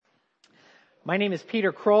My name is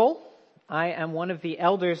Peter Kroll. I am one of the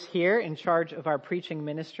elders here in charge of our preaching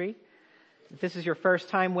ministry. If this is your first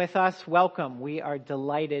time with us, welcome. We are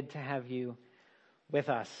delighted to have you with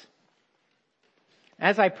us.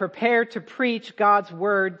 As I prepare to preach God's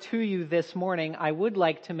word to you this morning, I would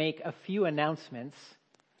like to make a few announcements.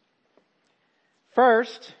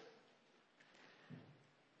 First,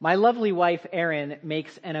 my lovely wife Erin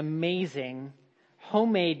makes an amazing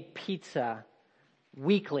homemade pizza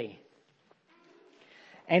weekly.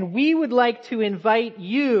 And we would like to invite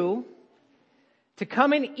you to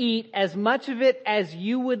come and eat as much of it as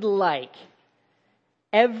you would like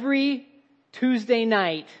every Tuesday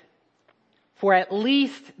night for at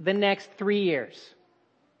least the next 3 years.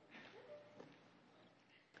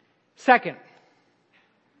 Second,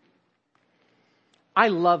 I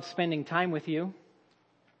love spending time with you.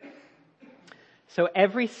 So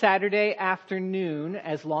every Saturday afternoon,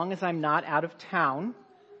 as long as I'm not out of town,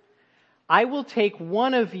 I will take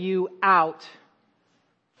one of you out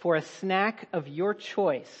for a snack of your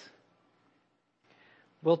choice.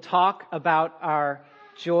 We'll talk about our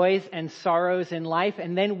joys and sorrows in life,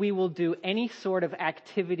 and then we will do any sort of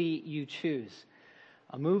activity you choose.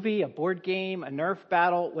 A movie, a board game, a Nerf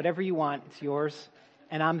battle, whatever you want, it's yours,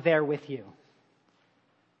 and I'm there with you.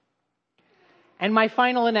 And my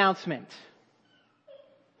final announcement.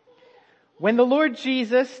 When the Lord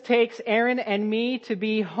Jesus takes Erin and me to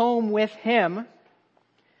be home with Him,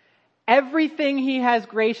 everything He has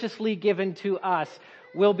graciously given to us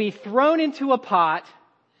will be thrown into a pot,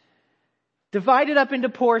 divided up into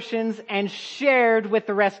portions, and shared with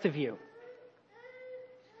the rest of you.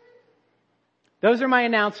 Those are my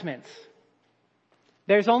announcements.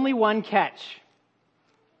 There's only one catch.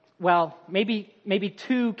 Well, maybe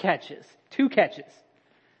two catches. Two catches.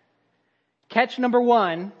 Catch number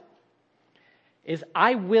one is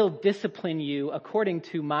I will discipline you according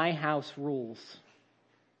to my house rules.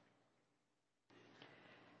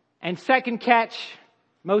 And second catch,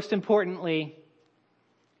 most importantly,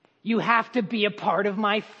 you have to be a part of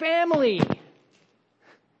my family.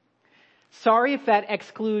 Sorry if that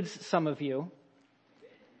excludes some of you,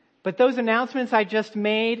 but those announcements I just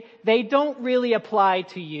made, they don't really apply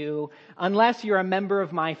to you unless you're a member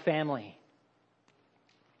of my family.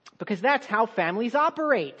 Because that's how families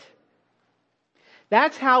operate.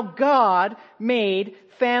 That's how God made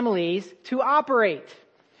families to operate.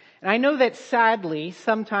 And I know that sadly,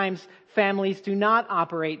 sometimes families do not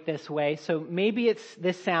operate this way, so maybe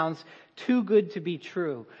this sounds too good to be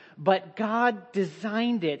true. But God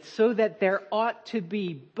designed it so that there ought to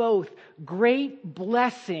be both great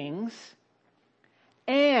blessings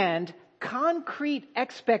and concrete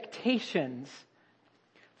expectations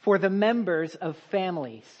for the members of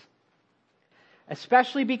families.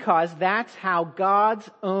 Especially because that's how God's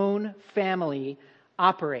own family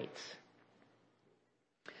operates.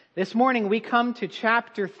 This morning we come to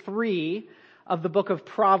chapter 3 of the book of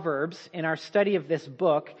Proverbs in our study of this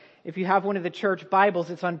book. If you have one of the church Bibles,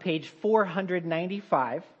 it's on page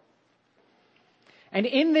 495. And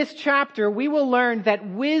in this chapter we will learn that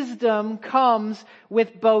wisdom comes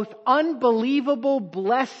with both unbelievable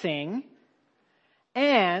blessing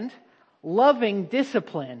and loving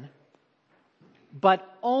discipline, but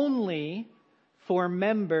only for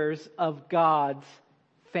members of God's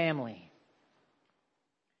family.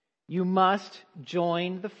 You must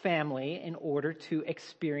join the family in order to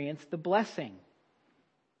experience the blessing.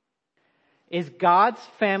 Is God's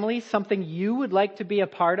family something you would like to be a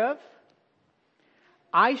part of?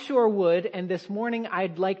 I sure would, and this morning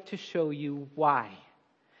I'd like to show you why.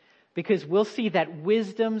 Because we'll see that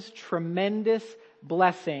wisdom's tremendous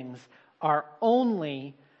blessings are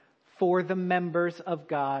only for the members of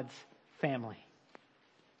God's family.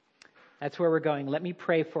 That's where we're going. Let me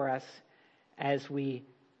pray for us as we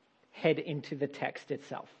head into the text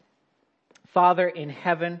itself. Father in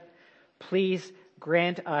heaven, please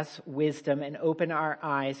grant us wisdom and open our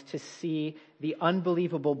eyes to see the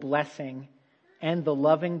unbelievable blessing and the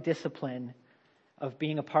loving discipline of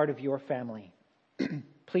being a part of your family.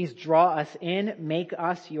 Please draw us in, make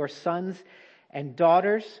us your sons and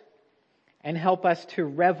daughters, and help us to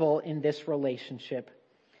revel in this relationship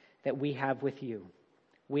that we have with you.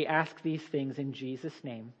 We ask these things in Jesus'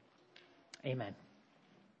 name. Amen.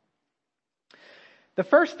 The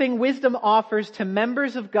first thing wisdom offers to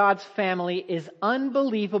members of God's family is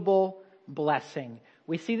unbelievable blessing.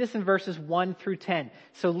 We see this in verses 1 through 10.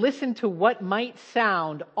 So listen to what might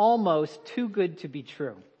sound almost too good to be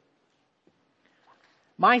true.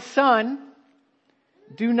 My son,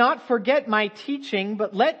 do not forget my teaching,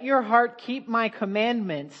 but let your heart keep my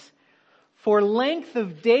commandments. For length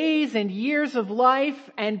of days and years of life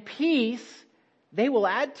and peace, they will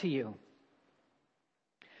add to you.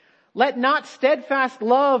 Let not steadfast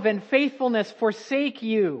love and faithfulness forsake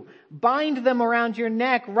you. Bind them around your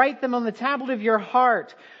neck, write them on the tablet of your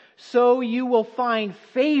heart, so you will find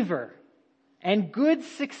favor and good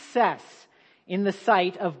success in the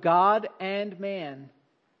sight of God and man.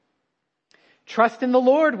 Trust in the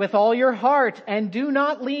Lord with all your heart and do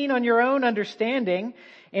not lean on your own understanding.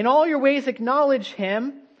 In all your ways acknowledge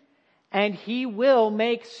Him, and He will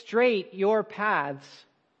make straight your paths.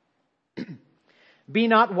 Be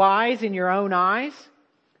not wise in your own eyes.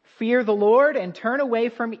 Fear the Lord and turn away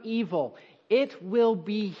from evil. It will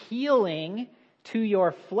be healing to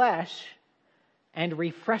your flesh and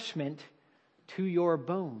refreshment to your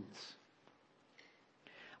bones.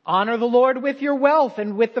 Honor the Lord with your wealth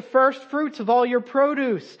and with the first fruits of all your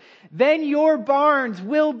produce. Then your barns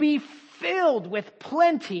will be filled with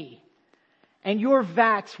plenty, and your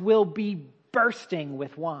vats will be bursting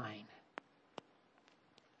with wine.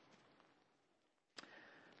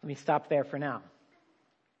 Let me stop there for now.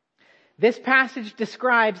 This passage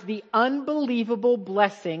describes the unbelievable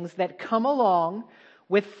blessings that come along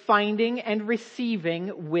with finding and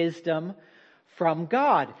receiving wisdom from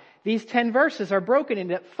God. These 10 verses are broken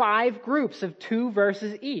into 5 groups of 2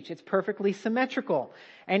 verses each. It's perfectly symmetrical.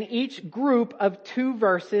 And each group of 2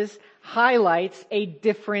 verses highlights a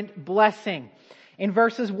different blessing. In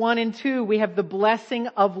verses 1 and 2, we have the blessing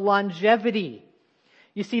of longevity.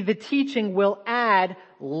 You see, the teaching will add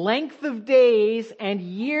length of days and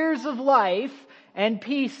years of life and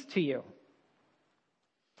peace to you.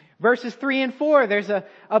 Verses 3 and 4, there's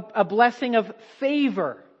a blessing of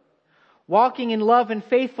favor. Walking in love and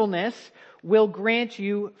faithfulness will grant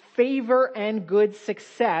you favor and good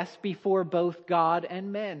success before both God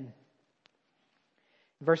and men.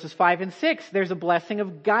 Verses 5 and 6, there's a blessing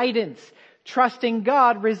of guidance. Trusting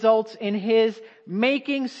God results in His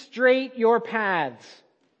making straight your paths.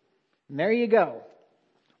 And there you go.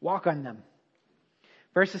 Walk on them.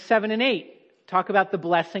 Verses 7 and 8 talk about the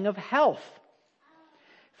blessing of health.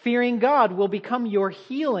 Fearing God will become your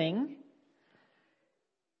healing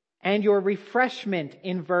and your refreshment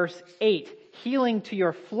in verse 8. Healing to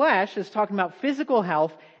your flesh is talking about physical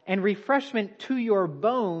health, and refreshment to your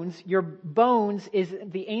bones. Your bones is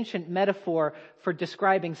the ancient metaphor for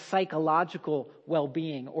describing psychological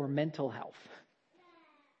well-being or mental health.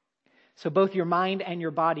 So both your mind and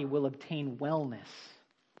your body will obtain wellness.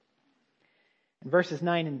 In verses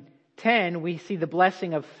 9 and 10, we see the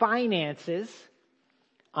blessing of finances.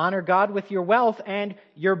 Honor God with your wealth, and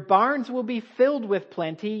your barns will be filled with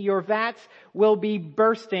plenty. Your vats will be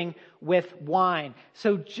bursting with wine.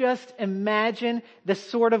 So just imagine the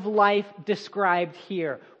sort of life described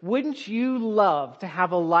here. Wouldn't you love to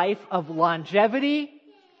have a life of longevity,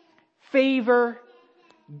 favor,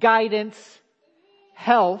 guidance,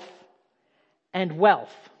 health, and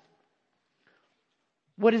wealth?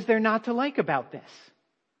 What is there not to like about this?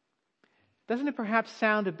 Doesn't it perhaps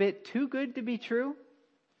sound a bit too good to be true?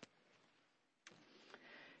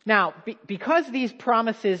 Now, because these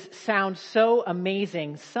promises sound so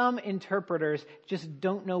amazing, some interpreters just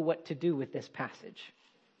don't know what to do with this passage.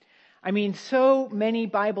 I mean, so many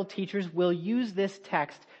Bible teachers will use this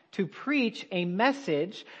text to preach a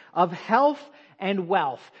message of health and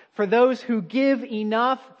wealth. For those who give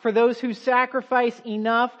enough, for those who sacrifice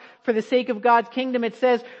enough for the sake of God's kingdom. It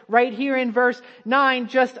says right here in verse 9,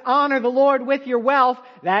 just honor the Lord with your wealth.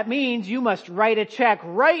 That means you must write a check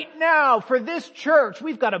right now for this church.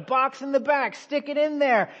 We've got a box in the back. Stick it in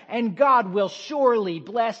there, and God will surely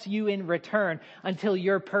bless you in return until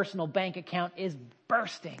your personal bank account is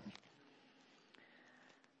bursting.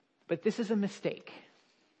 But this is a mistake,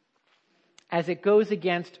 as it goes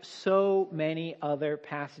against so many other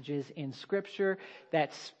passages in Scripture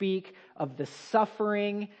that speak of the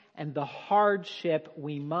suffering and the hardship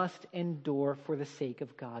we must endure for the sake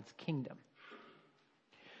of God's kingdom.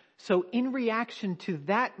 So in reaction to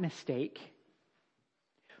that mistake,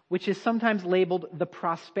 which is sometimes labeled the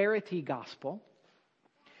prosperity gospel,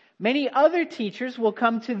 many other teachers will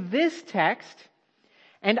come to this text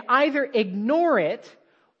and either ignore it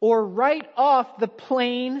or write off the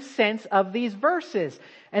plain sense of these verses.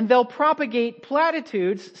 And they'll propagate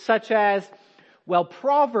platitudes such as, well,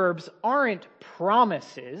 Proverbs aren't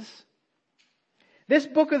promises. This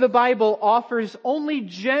book of the Bible offers only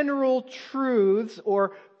general truths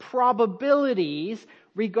or probabilities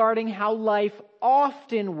regarding how life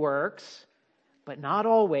often works, but not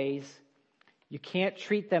always. You can't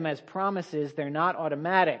treat them as promises. They're not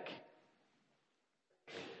automatic.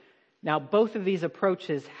 Now, both of these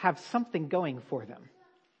approaches have something going for them.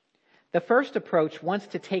 The first approach wants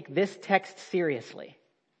to take this text seriously.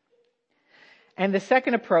 And the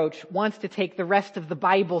second approach wants to take the rest of the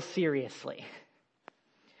Bible seriously.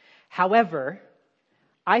 However,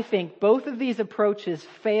 I think both of these approaches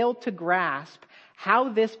fail to grasp how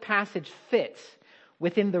this passage fits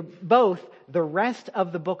within both the rest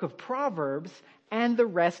of the book of Proverbs and the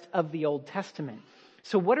rest of the Old Testament.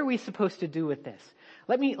 So what are we supposed to do with this?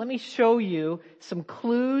 Let me show you some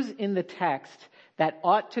clues in the text that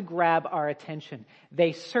ought to grab our attention.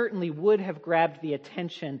 They certainly would have grabbed the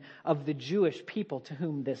attention of the Jewish people to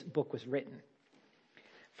whom this book was written.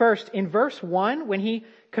 First, in verse 1, when he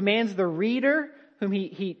commands the reader, whom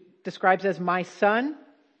he describes as my son,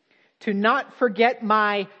 to not forget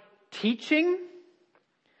my teaching.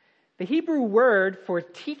 The Hebrew word for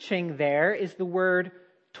teaching there is the word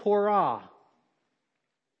Torah,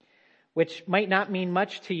 which might not mean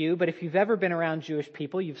much to you, but if you've ever been around Jewish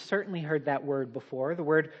people, you've certainly heard that word before. The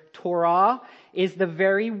word Torah is the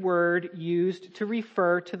very word used to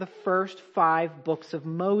refer to the first 5 books of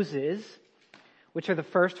Moses, which are the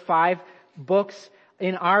first 5 books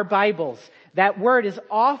in our Bibles. That word is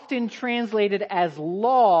often translated as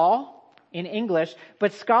law in English,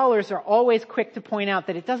 but scholars are always quick to point out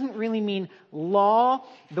that it doesn't really mean law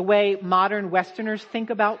the way modern Westerners think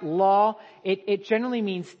about law. It generally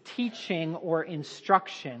means teaching or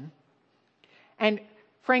instruction. And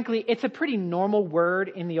frankly, it's a pretty normal word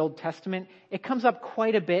in the Old Testament. It comes up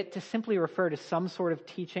quite a bit to simply refer to some sort of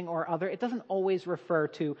teaching or other. It doesn't always refer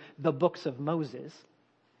to the books of Moses.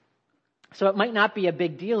 So it might not be a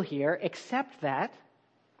big deal here, except that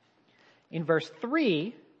in verse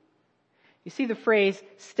 3, you see the phrase,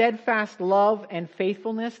 steadfast love and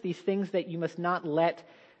faithfulness, these things that you must not let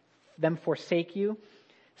them forsake you.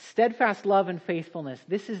 Steadfast love and faithfulness.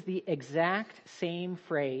 This is the exact same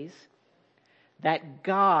phrase that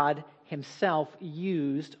God himself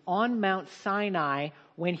used on Mount Sinai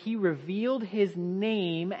when he revealed his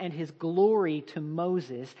name and his glory to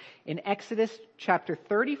Moses. In Exodus chapter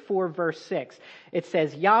 34, verse 6, it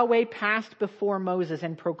says, Yahweh passed before Moses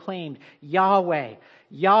and proclaimed, Yahweh,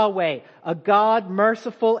 Yahweh, a God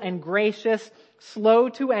merciful and gracious, slow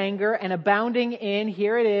to anger and abounding in,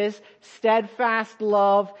 here it is, steadfast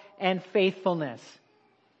love and faithfulness.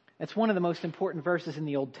 That's one of the most important verses in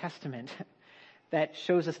the Old Testament that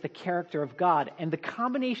shows us the character of God. And the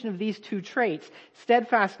combination of these two traits,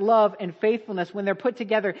 steadfast love and faithfulness, when they're put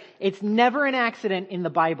together, it's never an accident in the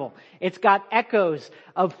Bible. It's got echoes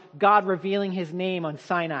of God revealing his name on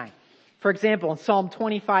Sinai. For example, in Psalm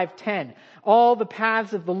 25:10, all the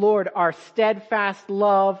paths of the Lord are steadfast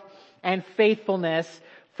love and faithfulness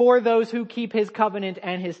for those who keep his covenant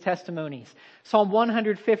and his testimonies. Psalm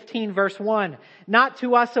 115 verse 1, not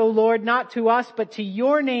to us, O Lord, not to us, but to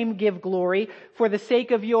your name give glory for the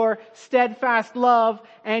sake of your steadfast love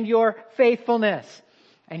and your faithfulness.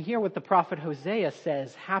 And hear what the prophet Hosea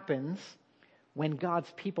says happens when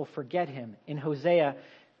God's people forget him. In Hosea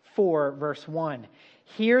 4 verse 1,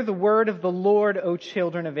 hear the word of the Lord, O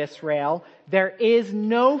children of Israel. There is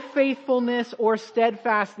no faithfulness or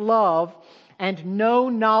steadfast love and no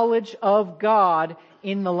knowledge of God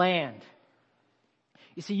in the land.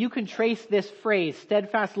 You see, you can trace this phrase,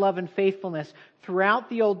 steadfast love and faithfulness, throughout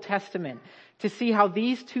the Old Testament to see how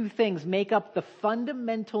these two things make up the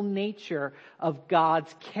fundamental nature of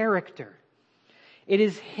God's character. It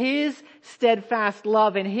is his steadfast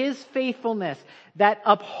love and his faithfulness that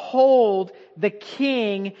uphold the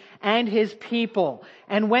king and his people.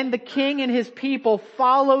 And when the king and his people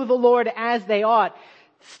follow the Lord as they ought,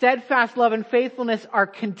 steadfast love and faithfulness are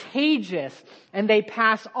contagious, and they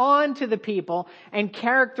pass on to the people and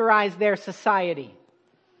characterize their society.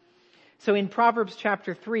 So in Proverbs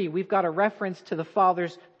chapter 3, we've got a reference to the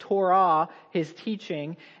Father's Torah, his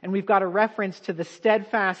teaching, and we've got a reference to the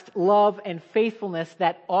steadfast love and faithfulness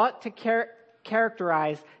that ought to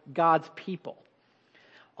characterize God's people.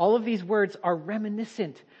 All of these words are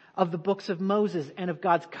reminiscent of the books of Moses and of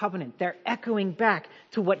God's covenant. They're echoing back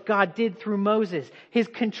to what God did through Moses, his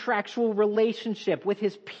contractual relationship with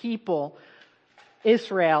his people,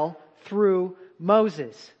 Israel, through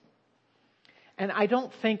Moses. And I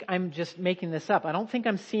don't think I'm just making this up. I don't think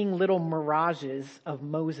I'm seeing little mirages of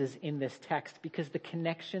Moses in this text, because the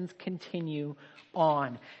connections continue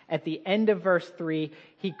on. At the end of verse 3,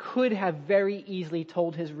 he could have very easily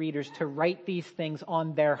told his readers to write these things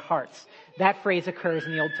on their hearts. That phrase occurs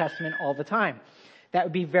in the Old Testament all the time. That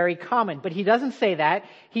would be very common. But he doesn't say that.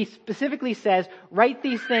 He specifically says, write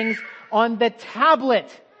these things on the tablet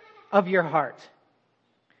of your heart.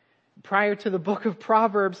 Prior to the book of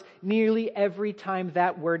Proverbs, nearly every time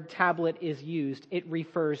that word tablet is used, it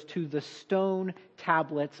refers to the stone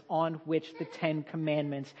tablets on which the 10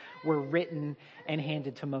 Commandments were written and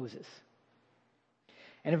handed to Moses.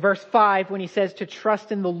 And in verse 5, when he says to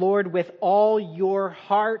trust in the Lord with all your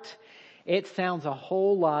heart, It sounds a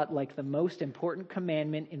whole lot like the most important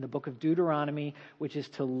commandment in the book of Deuteronomy, which is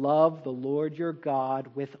to love the Lord your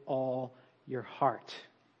God with all your heart.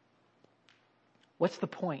 What's the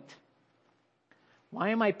point? Why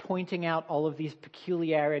am I pointing out all of these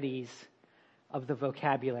peculiarities of the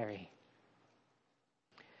vocabulary?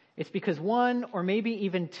 It's because one or maybe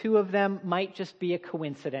even two of them might just be a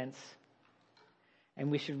coincidence,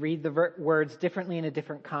 and we should read the words differently in a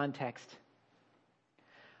different context.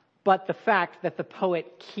 But the fact that the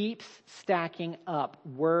poet keeps stacking up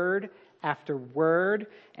word after word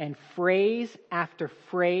and phrase after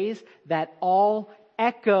phrase that all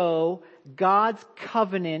echo God's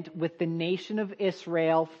covenant with the nation of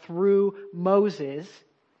Israel through Moses,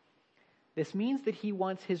 this means that he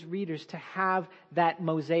wants his readers to have that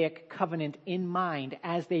Mosaic covenant in mind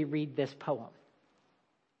as they read this poem.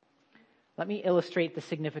 Let me illustrate the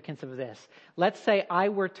significance of this. Let's say I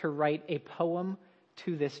were to write a poem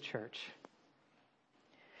to this church.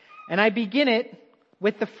 And I begin it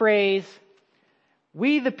with the phrase,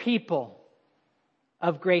 "We the people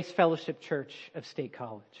of Grace Fellowship Church of State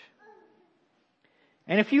College."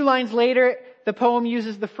 And a few lines later, the poem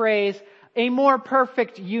uses the phrase, "A more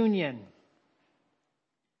perfect union."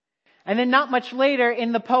 And then not much later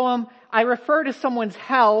in the poem, I refer to someone's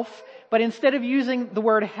health, but instead of using the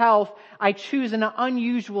word health, I choose an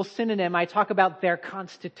unusual synonym. I talk about their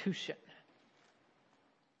constitution.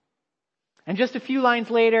 And just a few lines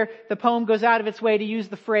later, the poem goes out of its way to use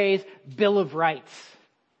the phrase, Bill of Rights.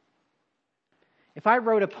 If I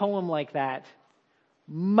wrote a poem like that,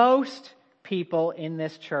 most people in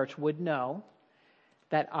this church would know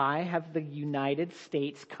that I have the United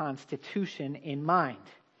States Constitution in mind,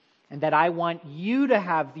 and that I want you to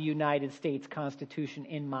have the United States Constitution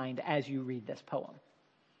in mind as you read this poem,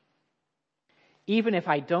 even if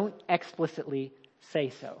I don't explicitly say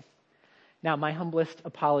so. Now, my humblest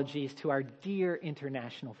apologies to our dear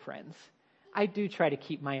international friends. I do try to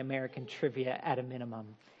keep my American trivia at a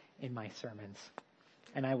minimum in my sermons,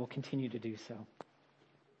 and I will continue to do so.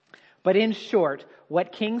 But in short,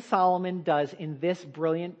 what King Solomon does in this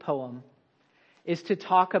brilliant poem is to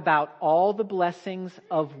talk about all the blessings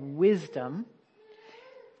of wisdom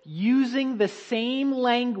using the same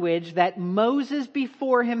language that Moses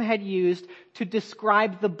before him had used to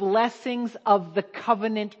describe the blessings of the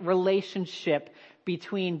covenant relationship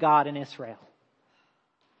between God and Israel.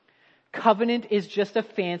 Covenant is just a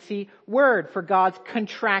fancy word for God's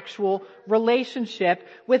contractual relationship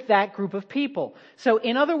with that group of people. So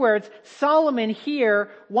in other words, Solomon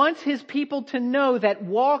here wants his people to know that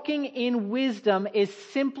walking in wisdom is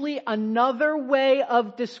simply another way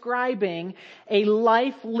of describing a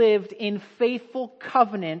life lived in faithful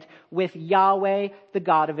covenant with Yahweh, the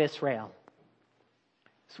God of Israel.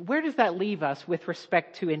 So where does that leave us with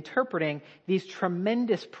respect to interpreting these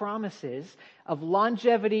tremendous promises of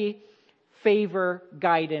longevity, favor,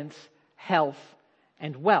 guidance, health,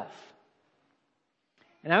 and wealth?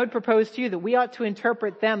 And I would propose to you that we ought to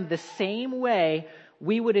interpret them the same way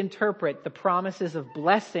we would interpret the promises of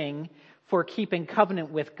blessing for keeping covenant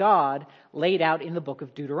with God laid out in the book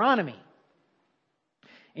of Deuteronomy.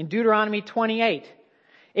 In Deuteronomy 28,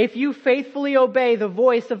 "If you faithfully obey the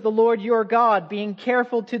voice of the Lord your God, being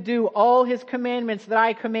careful to do all his commandments that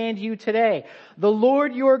I command you today, the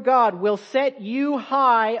Lord your God will set you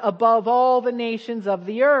high above all the nations of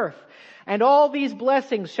the earth. And all these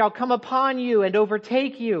blessings shall come upon you and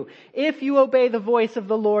overtake you, if you obey the voice of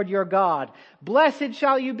the Lord your God. Blessed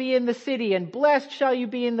shall you be in the city, and blessed shall you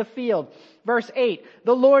be in the field." Verse 8,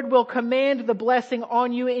 "The Lord will command the blessing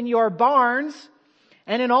on you in your barns,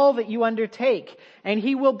 and in all that you undertake. And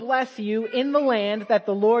he will bless you in the land that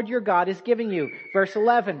the Lord your God is giving you." Verse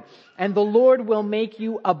 11, "And the Lord will make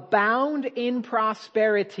you abound in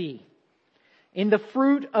prosperity, in the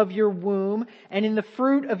fruit of your womb, and in the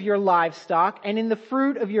fruit of your livestock, and in the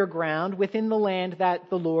fruit of your ground, within the land that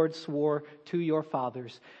the Lord swore to your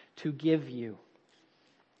fathers to give you."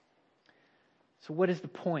 So what is the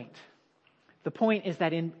point? The point is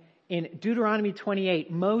that in Deuteronomy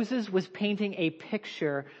 28, Moses was painting a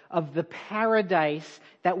picture of the paradise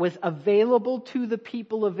that was available to the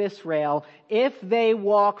people of Israel if they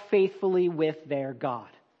walk faithfully with their God.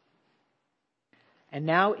 And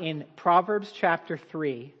now in Proverbs chapter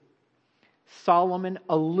 3, Solomon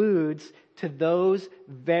alludes to those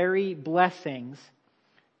very blessings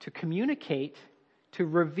to communicate, to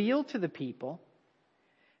reveal to the people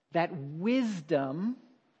that wisdom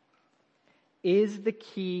is the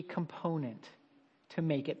key component to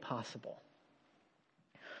make it possible.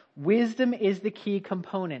 Wisdom is the key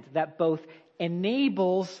component that both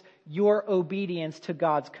enables your obedience to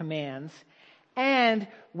God's commands and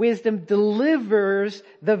wisdom delivers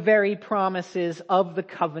the very promises of the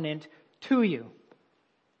covenant to you.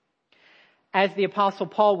 As the Apostle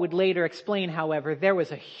Paul would later explain, however, there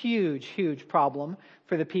was a huge, huge problem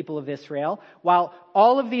for the people of Israel. While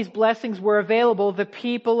all of these blessings were available, the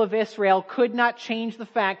people of Israel could not change the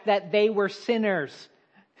fact that they were sinners.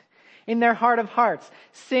 In their heart of hearts,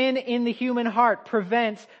 sin in the human heart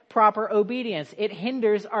prevents proper obedience. It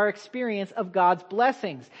hinders our experience of God's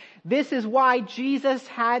blessings. This is why Jesus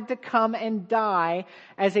had to come and die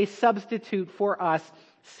as a substitute for us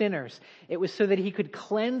sinners. It was so that he could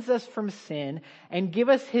cleanse us from sin and give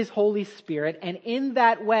us his Holy Spirit. And in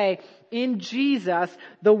that way, in Jesus,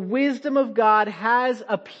 the wisdom of God has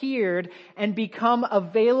appeared and become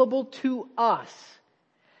available to us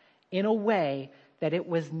in a way that it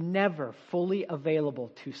was never fully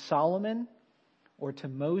available to Solomon or to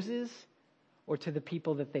Moses or to the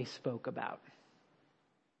people that they spoke about.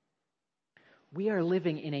 We are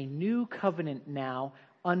living in a new covenant now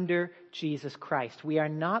under Jesus Christ. We are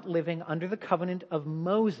not living under the covenant of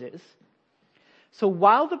Moses. So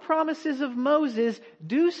while the promises of Moses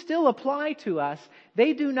do still apply to us,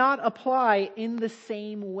 they do not apply in the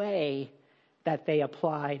same way that they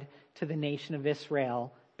applied to the nation of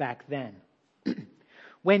Israel back then.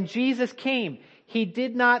 When Jesus came, he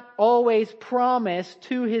did not always promise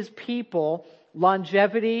to his people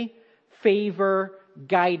longevity, favor,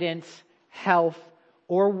 guidance, health,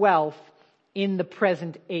 or wealth in the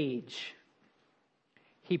present age.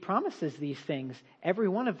 He promises these things, every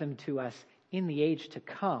one of them to us, in the age to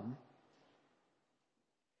come.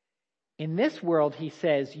 In this world, he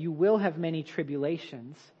says, you will have many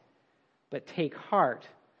tribulations, but take heart,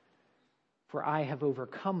 for I have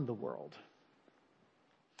overcome the world.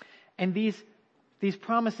 And these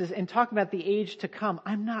promises, and talking about the age to come,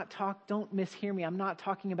 don't mishear me, I'm not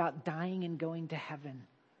talking about dying and going to heaven.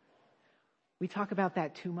 We talk about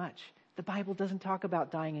that too much. The Bible doesn't talk about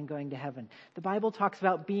dying and going to heaven. The Bible talks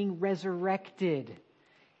about being resurrected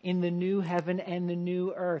in the new heaven and the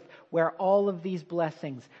new earth, where all of these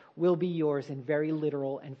blessings will be yours in very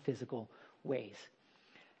literal and physical ways.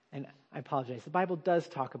 And I apologize, the Bible does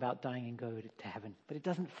talk about dying and going to heaven, but it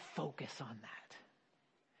doesn't focus on that.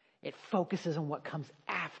 It focuses on what comes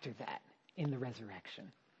after that in the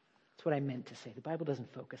resurrection. That's what I meant to say. The Bible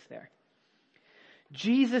doesn't focus there.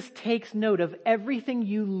 Jesus takes note of everything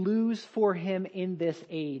you lose for him in this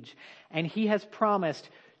age, and he has promised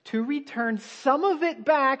to return some of it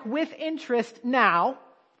back with interest now.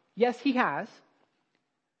 Yes, he has.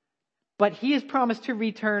 But he has promised to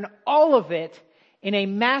return all of it in a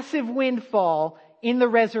massive windfall in the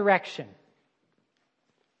resurrection.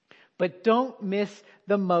 But don't miss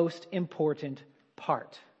the most important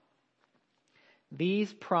part.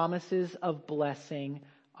 These promises of blessing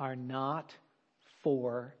are not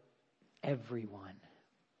for everyone.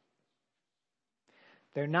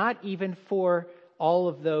 They're not even for all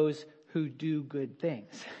of those who do good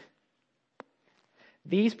things.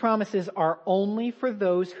 These promises are only for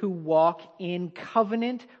those who walk in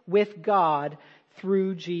covenant with God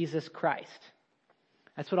through Jesus Christ.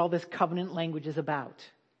 That's what all this covenant language is about.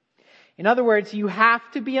 In other words, you have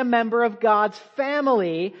to be a member of God's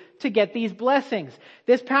family to get these blessings.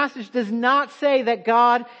 This passage does not say that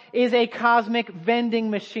God is a cosmic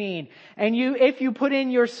vending machine. And if you put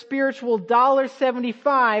in your spiritual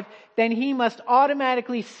 $1.75, then he must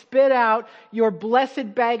automatically spit out your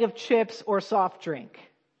blessed bag of chips or soft drink.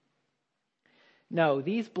 No,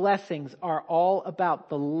 these blessings are all about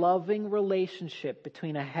the loving relationship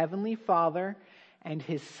between a heavenly Father and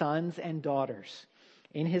his sons and daughters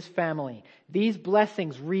in his family. These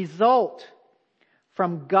blessings result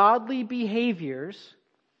from godly behaviors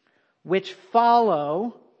which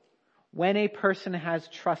follow when a person has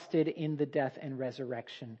trusted in the death and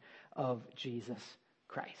resurrection of Jesus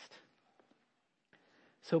Christ.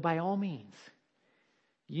 So by all means,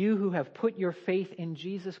 you who have put your faith in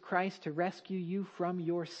Jesus Christ to rescue you from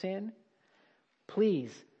your sin,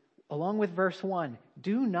 please, along with verse 1,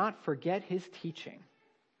 do not forget his teaching.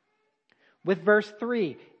 With verse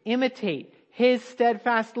 3, imitate his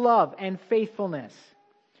steadfast love and faithfulness.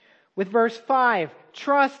 With verse 5,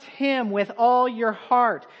 trust him with all your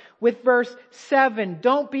heart. With verse 7,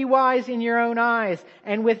 don't be wise in your own eyes.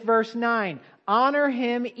 And with verse 9, honor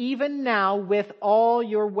him even now with all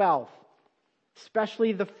your wealth,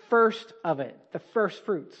 especially the first of it, the first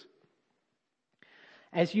fruits.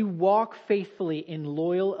 As you walk faithfully in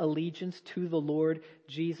loyal allegiance to the Lord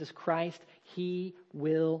Jesus Christ, he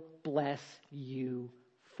will bless you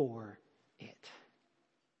for it.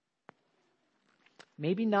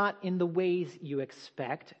 Maybe not in the ways you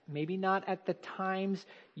expect, maybe not at the times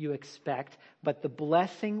you expect, but the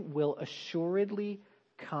blessing will assuredly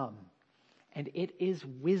come. And it is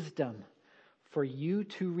wisdom for you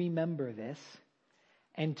to remember this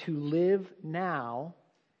and to live now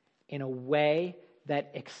in a way that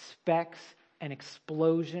expects an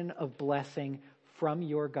explosion of blessing from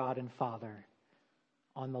your God and Father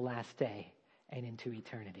on the last day and into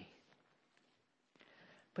eternity.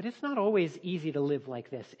 But it's not always easy to live like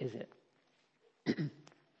this, is it?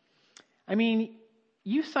 I mean,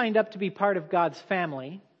 you signed up to be part of God's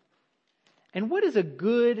family. And what is a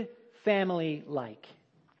good family like?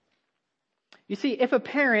 You see, if a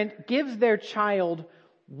parent gives their child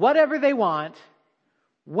whatever they want,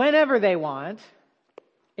 whenever they want,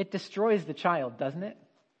 it destroys the child, doesn't it?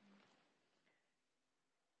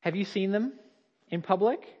 Have you seen them in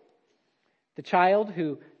public? The child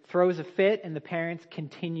who throws a fit and the parents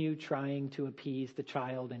continue trying to appease the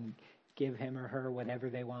child and give him or her whatever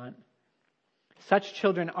they want. Such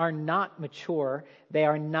children are not mature. They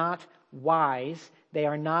are not wise. They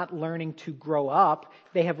are not learning to grow up.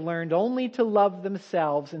 They have learned only to love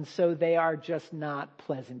themselves, and so they are just not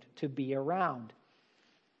pleasant to be around.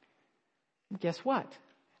 And guess what?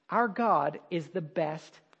 Our God is the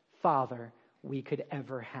best Father we could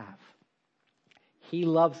ever have. He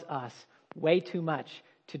loves us way too much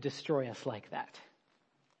to destroy us like that.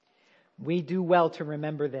 We do well to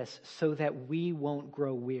remember this so that we won't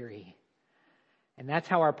grow weary. And that's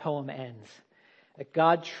how our poem ends. That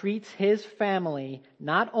God treats his family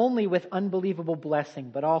not only with unbelievable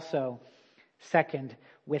blessing, but also, second,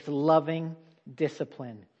 with loving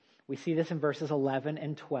discipline. We see this in verses 11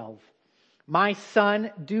 and 12. My son,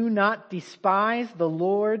 do not despise the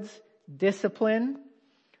Lord's discipline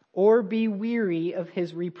or be weary of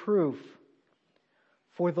his reproof.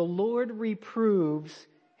 For the Lord reproves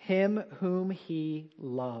him whom he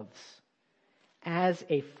loves, as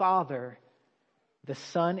a father the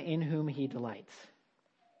son in whom he delights.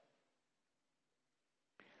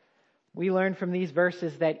 We learn from these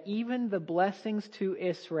verses that even the blessings to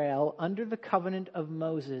Israel under the covenant of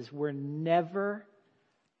Moses were never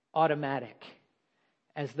automatic,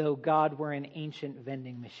 as though God were an ancient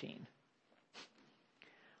vending machine.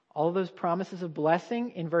 All those promises of blessing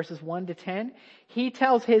in verses 1 to 10, he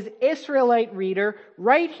tells his Israelite reader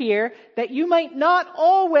right here that you might not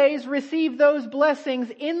always receive those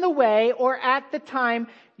blessings in the way or at the time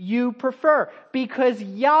you prefer, because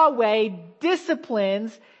Yahweh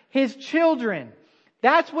disciplines his children.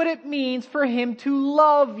 That's what it means for him to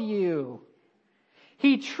love you.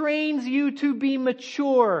 He trains you to be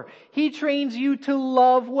mature. He trains you to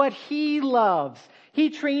love what he loves. He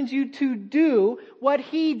trains you to do what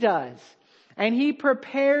he does. And he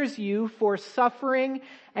prepares you for suffering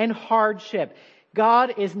and hardship.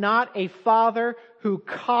 God is not a father who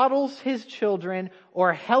coddles his children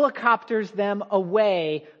or helicopters them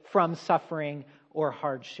away from suffering or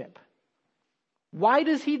hardship. Why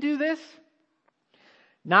does he do this?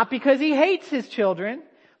 Not because he hates his children,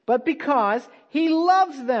 but because he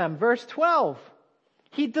loves them. Verse 12.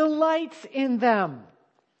 He delights in them.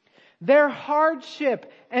 Their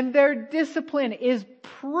hardship and their discipline is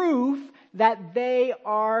proof that they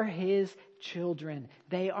are his children.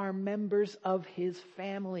 They are members of his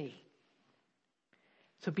family.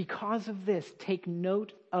 So because of this, take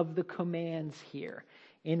note of the commands here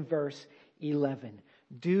in verse 11.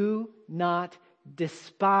 Do not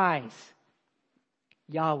despise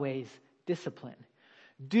Yahweh's discipline.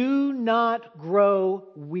 Do not grow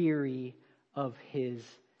weary of his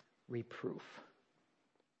reproof.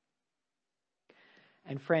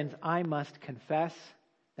 And friends, I must confess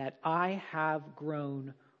that I have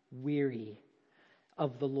grown weary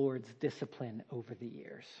of the Lord's discipline over the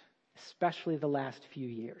years, especially the last few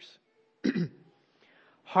years.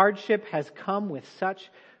 Hardship has come with such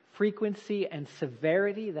frequency and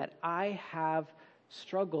severity that I have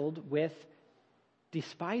struggled with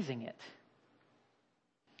despising it.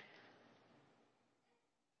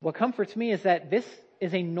 What comforts me is that this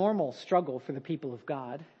is a normal struggle for the people of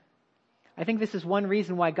God. I think this is one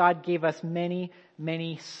reason why God gave us many,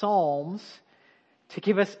 many psalms to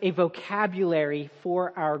give us a vocabulary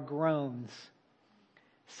for our groans.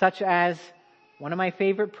 Such as, one of my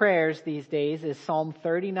favorite prayers these days is Psalm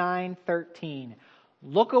 39:13.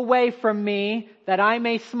 Look away from me that I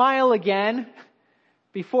may smile again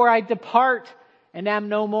before I depart and am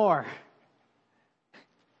no more.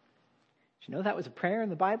 Did you know that was a prayer in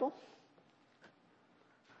the Bible?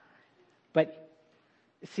 But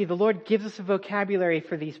see, the Lord gives us a vocabulary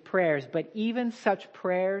for these prayers, but even such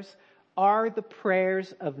prayers are the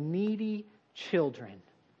prayers of needy children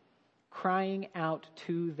crying out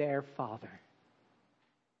to their Father.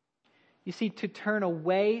 You see, to turn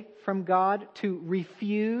away from God, to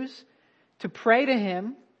refuse to pray to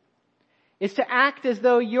Him, is to act as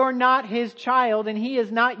though you're not His child and He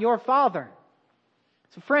is not your Father.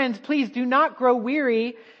 So friends, please do not grow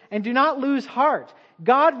weary and do not lose heart.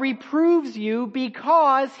 God reproves you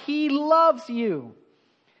because He loves you.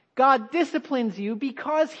 God disciplines you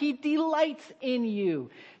because He delights in you.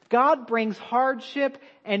 God brings hardship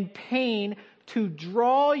and pain to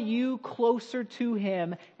draw you closer to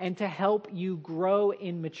Him and to help you grow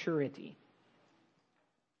in maturity.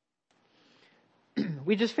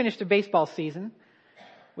 We just finished a baseball season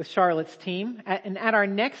with Charlotte's team, and at our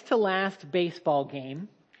next to last baseball game,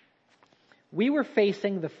 we were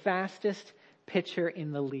facing the fastest pitcher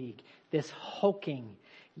in the league, this hulking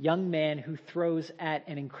young man who throws at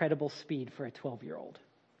an incredible speed for a 12-year-old.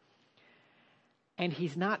 And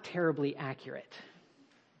he's not terribly accurate.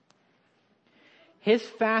 His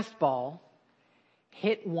fastball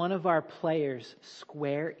hit one of our players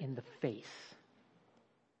square in the face.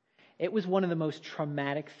 It was one of the most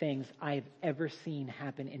traumatic things I've ever seen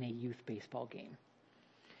happen in a youth baseball game.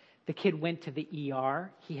 The kid went to the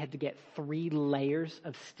ER. He had to get 3 layers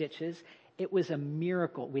of stitches. It was a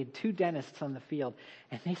miracle. We had 2 dentists on the field,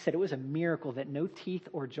 and they said it was a miracle that no teeth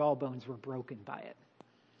or jawbones were broken by it.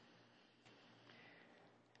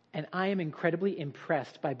 And I am incredibly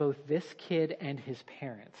impressed by both this kid and his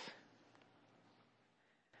parents.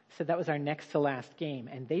 So that was our next to last game,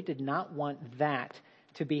 and they did not want that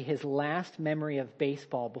to be his last memory of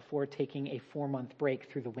baseball before taking a 4-month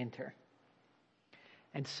break through the winter.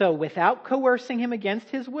 And so without coercing him against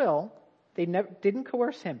his will, they didn't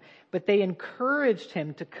coerce him, but they encouraged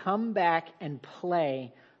him to come back and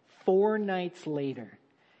play 4 nights later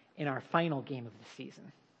in our final game of the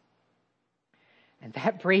season. And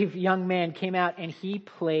that brave young man came out and he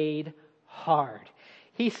played hard.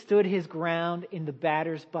 He stood his ground in the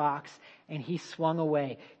batter's box and he swung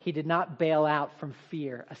away. He did not bail out from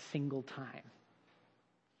fear a single time.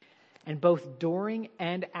 And both during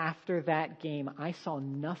and after that game, I saw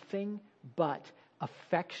nothing but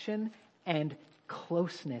affection and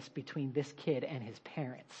closeness between this kid and his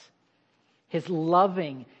parents. His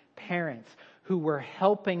loving parents who were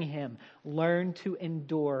helping him learn to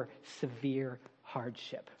endure severe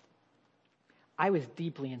hardship. I was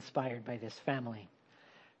deeply inspired by this family.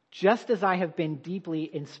 Just as I have been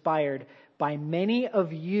deeply inspired by many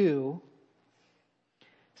of you,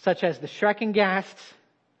 such as the Schreckengasts,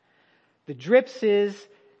 the Dripses,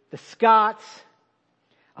 the Scotts,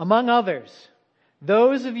 among others,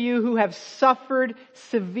 those of you who have suffered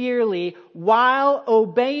severely while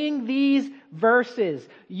obeying these verses.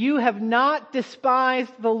 You have not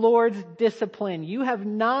despised the Lord's discipline. You have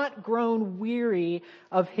not grown weary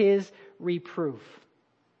of His reproof.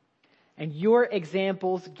 And your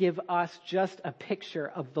examples give us just a picture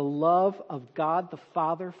of the love of God the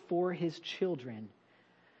Father for His children,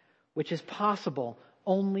 which is possible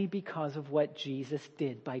only because of what Jesus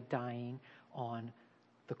did by dying on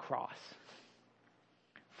the cross.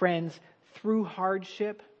 Friends, through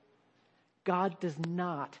hardship, God does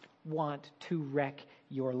not want to wreck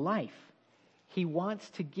your life. He wants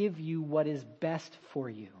to give you what is best for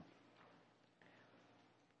you.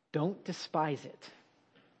 Don't despise it.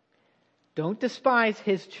 Don't despise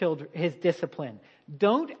His discipline.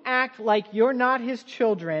 Don't act like you're not His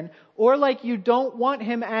children or like you don't want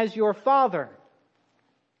Him as your father.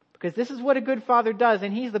 Because this is what a good father does,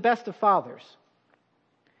 and He's the best of fathers.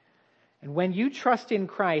 And when you trust in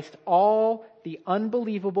Christ, all the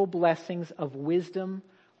unbelievable blessings of wisdom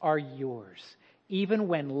are yours, even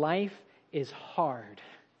when life is hard.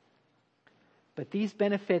 But these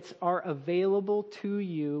benefits are available to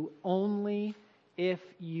you only if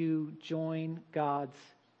you join God's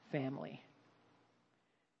family.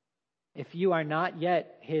 If you are not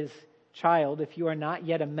yet His child, if you are not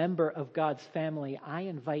yet a member of God's family, I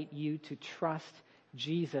invite you to trust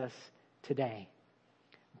Jesus today.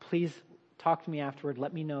 Please talk to me afterward.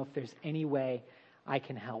 Let me know if there's any way I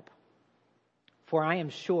can help. For I am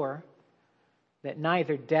sure that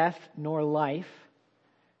neither death nor life,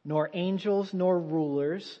 nor angels nor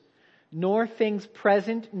rulers, nor things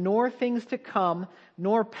present, nor things to come,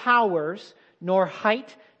 nor powers, nor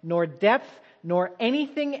height, nor depth, nor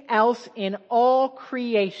anything else in all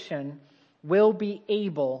creation will be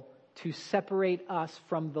able to separate us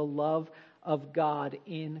from the love of God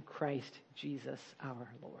in Christ Jesus our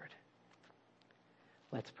Lord.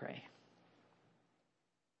 Let's pray.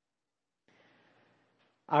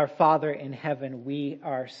 Our Father in heaven, we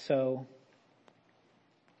are so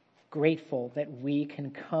grateful that we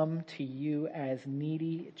can come to you as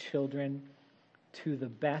needy children to the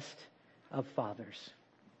best of fathers.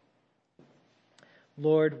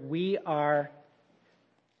 Lord, we are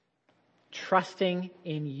trusting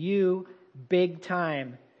in you big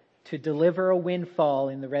time to deliver a windfall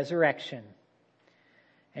in the resurrection.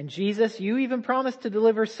 And Jesus, you even promised to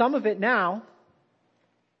deliver some of it now,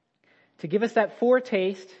 to give us that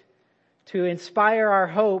foretaste, to inspire our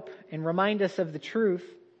hope and remind us of the truth.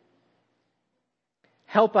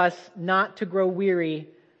 Help us not to grow weary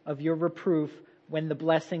of your reproof when the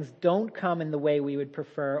blessings don't come in the way we would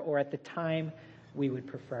prefer or at the time we would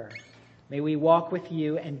prefer. May we walk with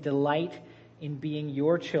you and delight in being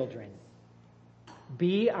your children.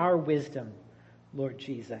 Be our wisdom, Lord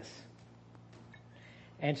Jesus.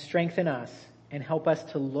 And strengthen us and help us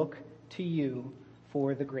to look to you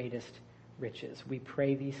for the greatest riches. We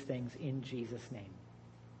pray these things in Jesus' name.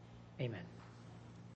 Amen.